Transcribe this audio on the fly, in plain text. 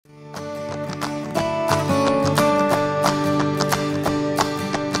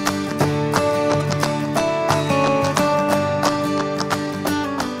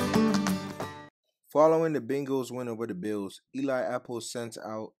Following the Bengals win over the Bills, Eli Apple sent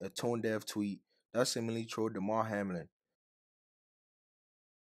out a tone-deaf tweet that seemingly trolled Damar Hamlin.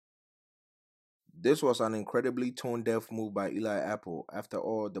 This was an incredibly tone-deaf move by Eli Apple. After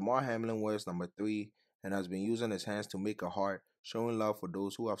all, Damar Hamlin wears number 3 and has been using his hands to make a heart, showing love for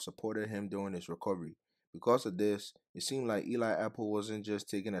those who have supported him during his recovery. Because of this, it seemed like Eli Apple wasn't just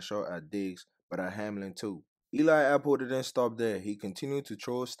taking a shot at Diggs, but at Hamlin too. Eli Apple didn't stop there. He continued to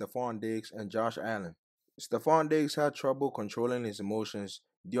troll Stefon Diggs and Josh Allen. Stefon Diggs had trouble controlling his emotions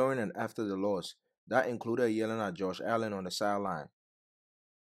during and after the loss. That included yelling at Josh Allen on the sideline.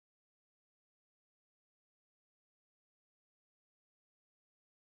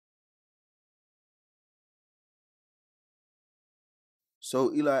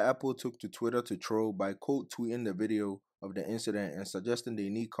 So Eli Apple took to Twitter to troll by quote tweeting the video of the incident and suggesting they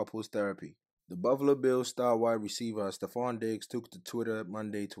need couples therapy. The Buffalo Bills star wide receiver Stefon Diggs took to Twitter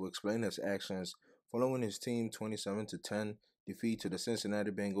Monday to explain his actions following his team 27-10 defeat to the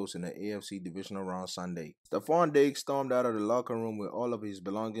Cincinnati Bengals in the AFC divisional round Sunday. Stefon Diggs stormed out of the locker room with all of his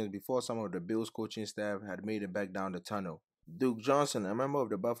belongings before some of the Bills coaching staff had made it back down the tunnel. Duke Johnson, a member of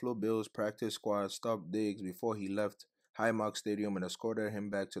the Buffalo Bills practice squad, stopped Diggs before he left Highmark Stadium and escorted him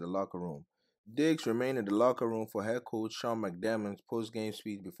back to the locker room. Diggs remained in the locker room for head coach Sean McDermott's post-game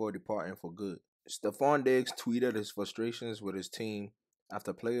speech before departing for good. Stefon Diggs tweeted his frustrations with his team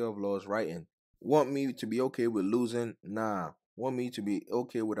after playoff loss, writing, "Want me to be okay with losing? Nah. Want me to be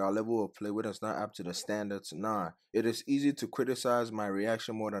okay with our level of play when it's not up to the standards? Nah. It is easy to criticize my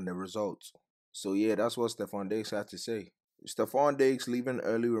reaction more than the results." So yeah, that's what Stefon Diggs had to say. Stefon Diggs leaving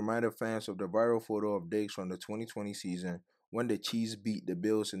early reminded fans of the viral photo of Diggs from the 2020 season when the Chiefs beat the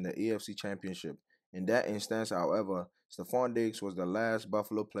Bills in the AFC Championship. In that instance, however, Stefon Diggs was the last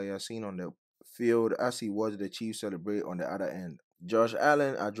Buffalo player seen on the field as he watched the Chiefs celebrate on the other end. Josh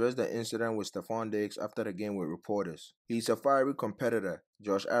Allen addressed the incident with Stefon Diggs after the game with reporters. "He's a fiery competitor,"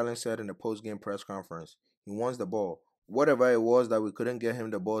 Josh Allen said in the post-game press conference. "He wants the ball. Whatever it was that we couldn't get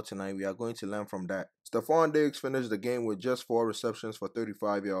him the ball tonight, we are going to learn from that." Stefon Diggs finished the game with just 4 receptions for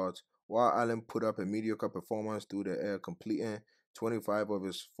 35 yards, while Allen put up a mediocre performance through the air, completing 25 of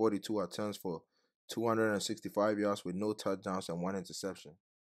his 42 attempts for 265 yards with no touchdowns and 1 interception.